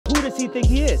Who does he think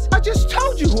he is? I just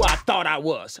told you who I thought I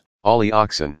was. Ollie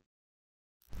Oxen.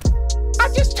 I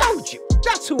just told you.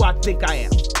 That's who I think I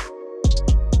am.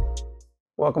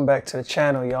 Welcome back to the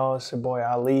channel, y'all. It's your boy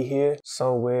Ali here.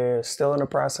 So we're still in the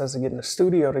process of getting the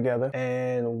studio together,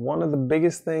 and one of the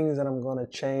biggest things that I'm going to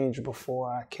change before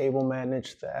I cable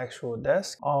manage the actual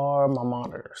desk are my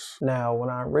monitors. Now, when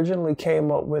I originally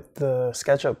came up with the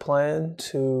SketchUp plan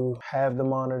to have the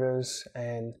monitors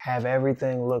and have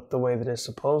everything look the way that it's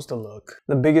supposed to look,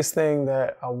 the biggest thing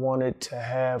that I wanted to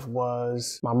have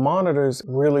was my monitors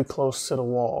really close to the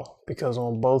wall, because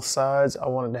on both sides I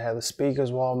wanted to have the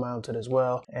speakers wall mounted as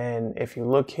well. And if you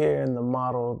look here in the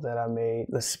model that I made,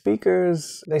 the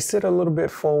speakers, they sit a little bit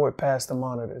forward past the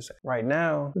monitors. Right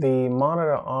now, the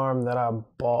monitor arm that I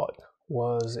bought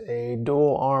was a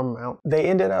dual arm mount. They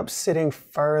ended up sitting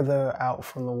further out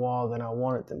from the wall than I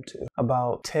wanted them to,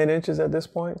 about 10 inches at this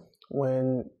point,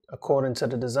 when according to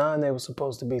the design, they were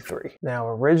supposed to be 3. Now,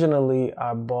 originally,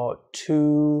 I bought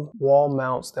 2 wall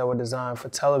mounts that were designed for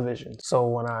television. So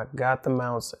when I got the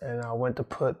mounts and I went to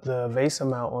put the VESA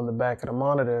mount on the back of the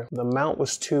monitor, the mount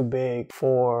was too big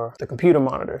for the computer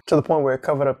monitor, to the point where it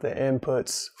covered up the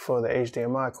inputs for the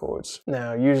HDMI cords.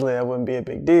 Now, usually that wouldn't be a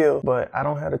big deal, but I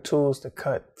don't have the tools to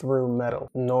cut through metal,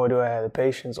 nor do I have the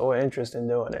patience or interest in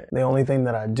doing it. The only thing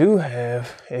that I do have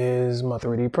is my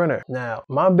 3D printer. Now,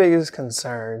 my biggest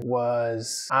concern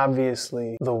was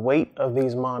obviously the weight of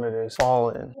these monitors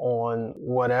falling on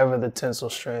whatever the tensile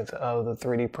strength of the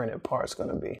 3D printed part's going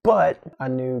to be. But I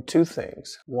knew 2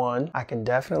 things. One, I can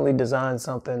definitely design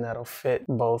something that'll fit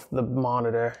both the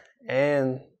monitor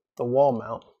and the wall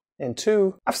mount. And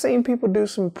 2, I've seen people do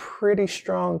some pretty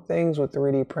strong things with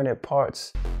 3D printed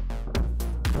parts.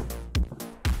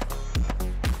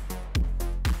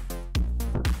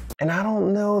 And I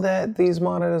don't know that these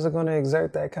monitors are going to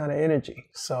exert that kind of energy.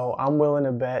 So I'm willing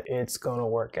to bet it's going to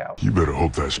work out. You better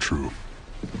hope that's true.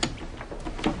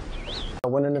 I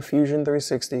went into Fusion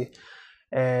 360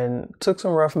 and took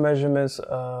some rough measurements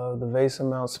of the VESA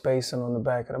mount spacing on the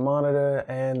back of the monitor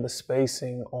and the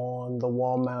spacing on the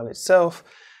wall mount itself.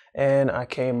 And I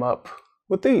came up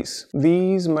with these.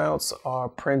 These mounts are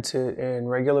printed in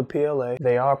regular PLA.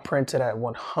 They are printed at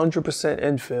 100%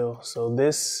 infill, so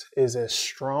this is as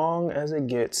strong as it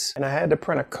gets. And I had to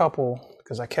print a couple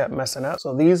because I kept messing up.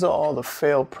 So these are all the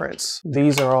failed prints.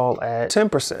 These are all at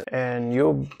 10%, and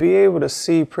you'll be able to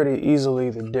see pretty easily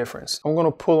the difference. I'm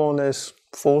gonna pull on this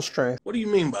full strength. What do you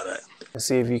mean by that? And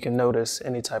see if you can notice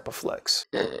any type of flex.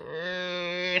 You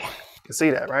can see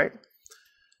that, right?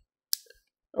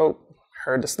 Oh.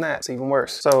 Heard the snaps, even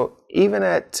worse. So even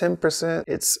at 10%,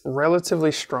 it's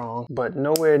relatively strong, but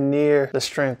nowhere near the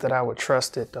strength that I would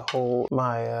trust it to hold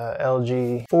my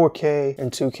LG 4K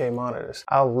and 2K monitors.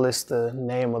 I'll list the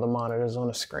name of the monitors on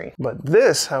the screen. But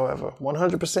this, however,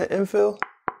 100% infill,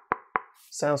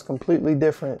 sounds completely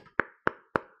different.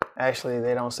 Actually,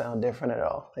 they don't sound different at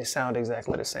all. They sound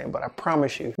exactly the same, but I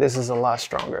promise you, this is a lot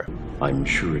stronger. I'm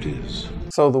sure it is.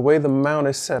 So the way the mount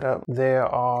is set up, there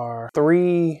are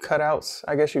 3 cutouts,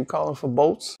 I guess you'd call them, for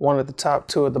bolts. 1 at the top,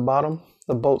 2 at the bottom.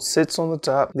 The bolt sits on the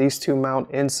top. These 2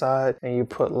 mount inside, and you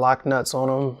put lock nuts on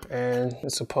them, and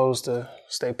it's supposed to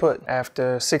stay put.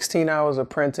 After 16 hours of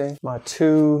printing, my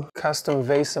 2 custom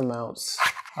VESA mounts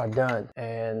are done,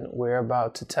 and we're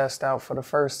about to test out for the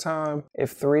first time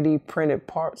if 3D printed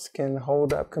parts can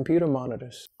hold up computer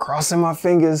monitors. Crossing my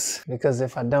fingers, because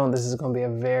if I don't, this is going to be a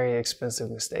very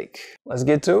expensive mistake. Let's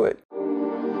get to it.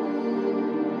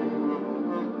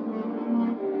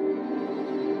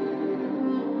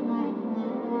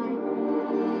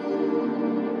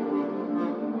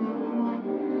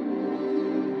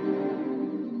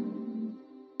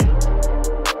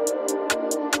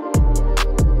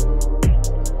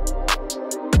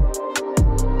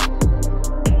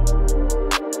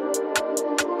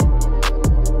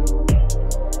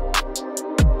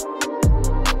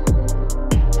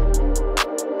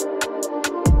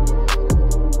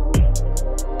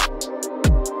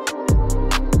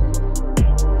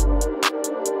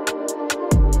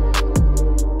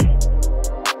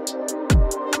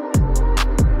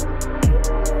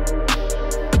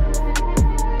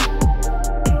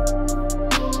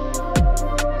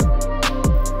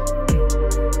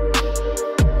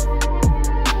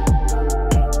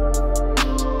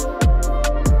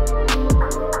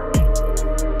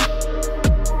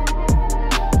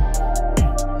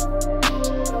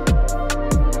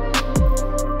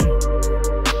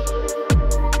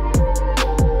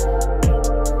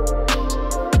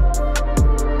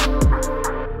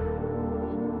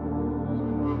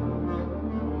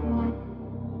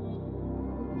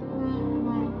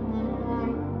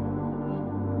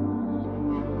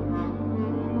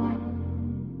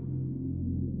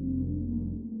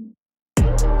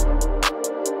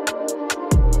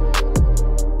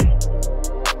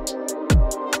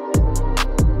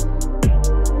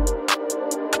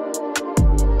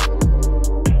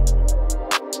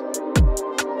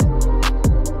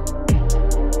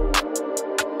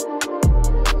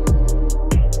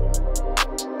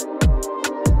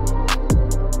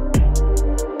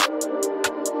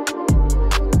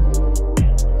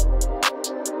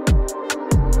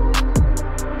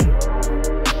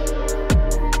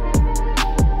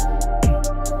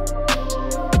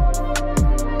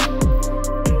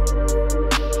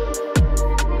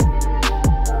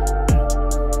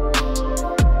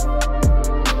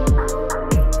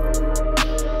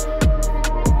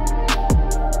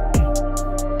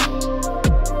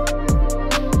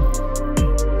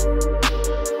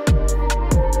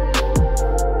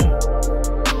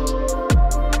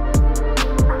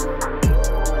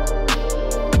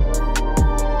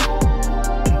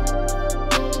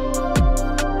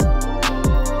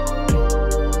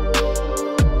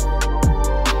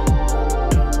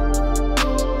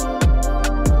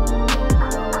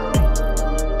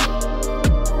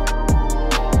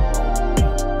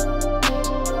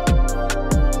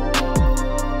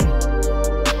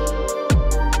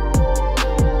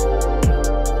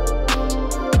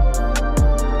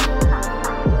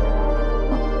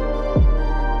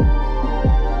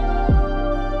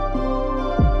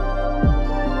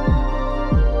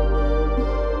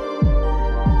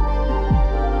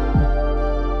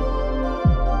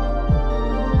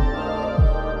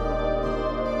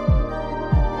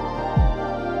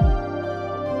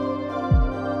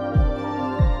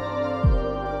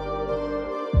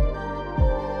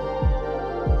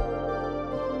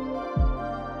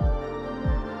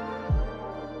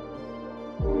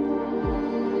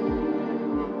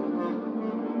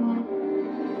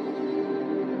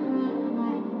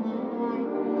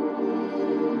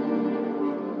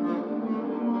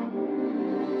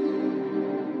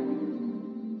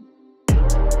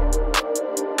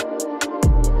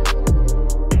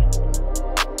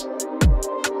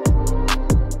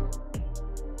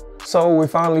 So we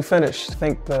finally finished. I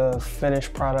think the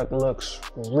finished product looks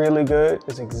really good.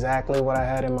 It's exactly what I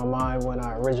had in my mind when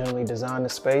I originally designed the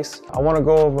space. I want to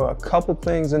go over a couple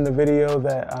things in the video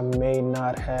that I may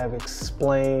not have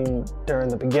explained during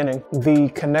the beginning. The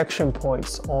connection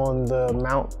points on the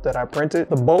mount that I printed,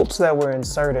 the bolts that were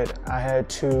inserted, I had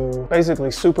to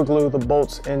basically super glue the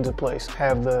bolts into place,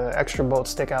 have the extra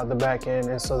bolts stick out the back end,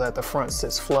 and so that the front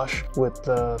sits flush with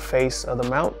the face of the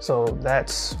mount. So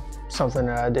that's something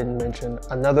that I didn't mention.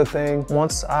 Another thing,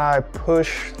 once I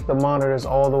pushed the monitors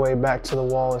all the way back to the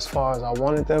wall as far as I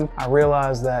wanted them, I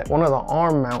realized that one of the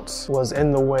arm mounts was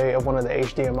in the way of one of the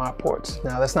HDMI ports.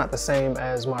 Now that's not the same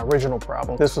as my original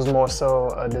problem. This was more so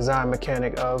a design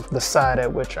mechanic of the side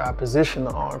at which I positioned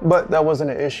the arm, but that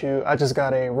wasn't an issue. I just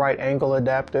got a right angle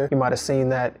adapter. You might have seen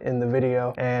that in the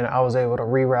video, and I was able to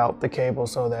reroute the cable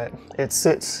so that it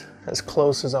sits as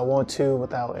close as I want to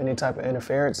without any type of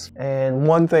interference. And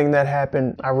one thing that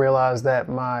happened, I realized that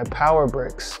my power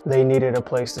bricks, they needed a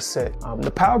place to sit. The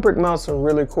power brick mounts are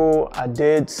really cool. I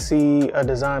did see a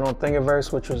design on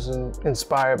Thingiverse which was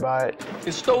inspired by it.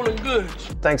 It's stolen goods.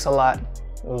 Thanks a lot.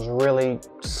 It was really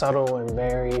subtle and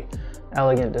very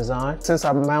elegant design. Since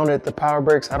I mounted the power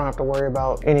bricks, I don't have to worry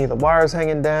about any of the wires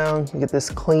hanging down. You get this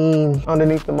clean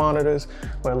underneath the monitors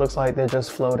where it looks like they're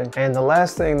just floating. And the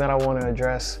last thing that I want to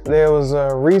address, there was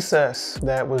a recess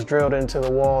that was drilled into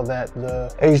the wall that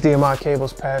the HDMI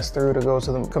cables pass through to go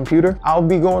to the computer. I'll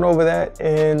be going over that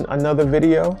in another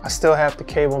video. I still have to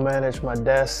cable manage my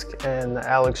desk and the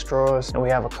Alex drawers, and we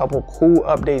have a couple cool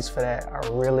updates for that. I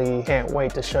really can't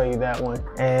wait to show you that one.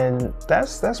 And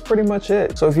that's pretty much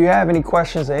it. So if you have any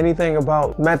questions or anything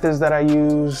about methods that I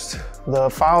used, the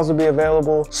files will be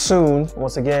available soon.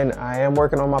 Once again, I am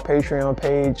working on my Patreon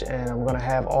page, and I'm gonna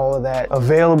have all of that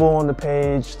available on the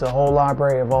page, the whole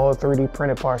library of all the 3D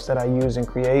printed parts that I use and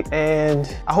create.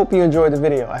 And I hope you enjoyed the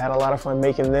video. I had a lot of fun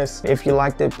making this. If you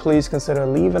liked it, please consider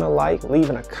leaving a like,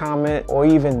 leaving a comment, or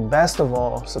even best of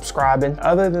all, subscribing.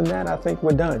 Other than that, I think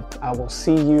we're done. I will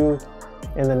see you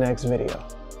in the next video.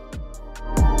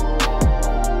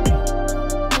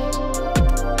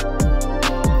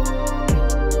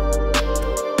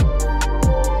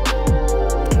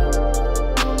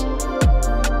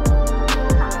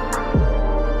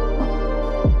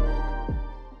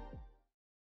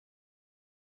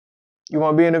 You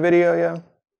want to be in the video, yeah?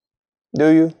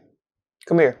 Do you?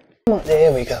 Come here. Come on,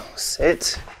 there we go.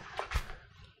 Sit.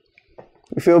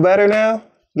 You feel better now?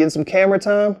 Getting some camera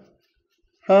time?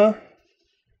 Huh?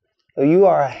 Oh, you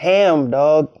are a ham,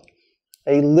 dog.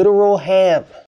 A literal ham.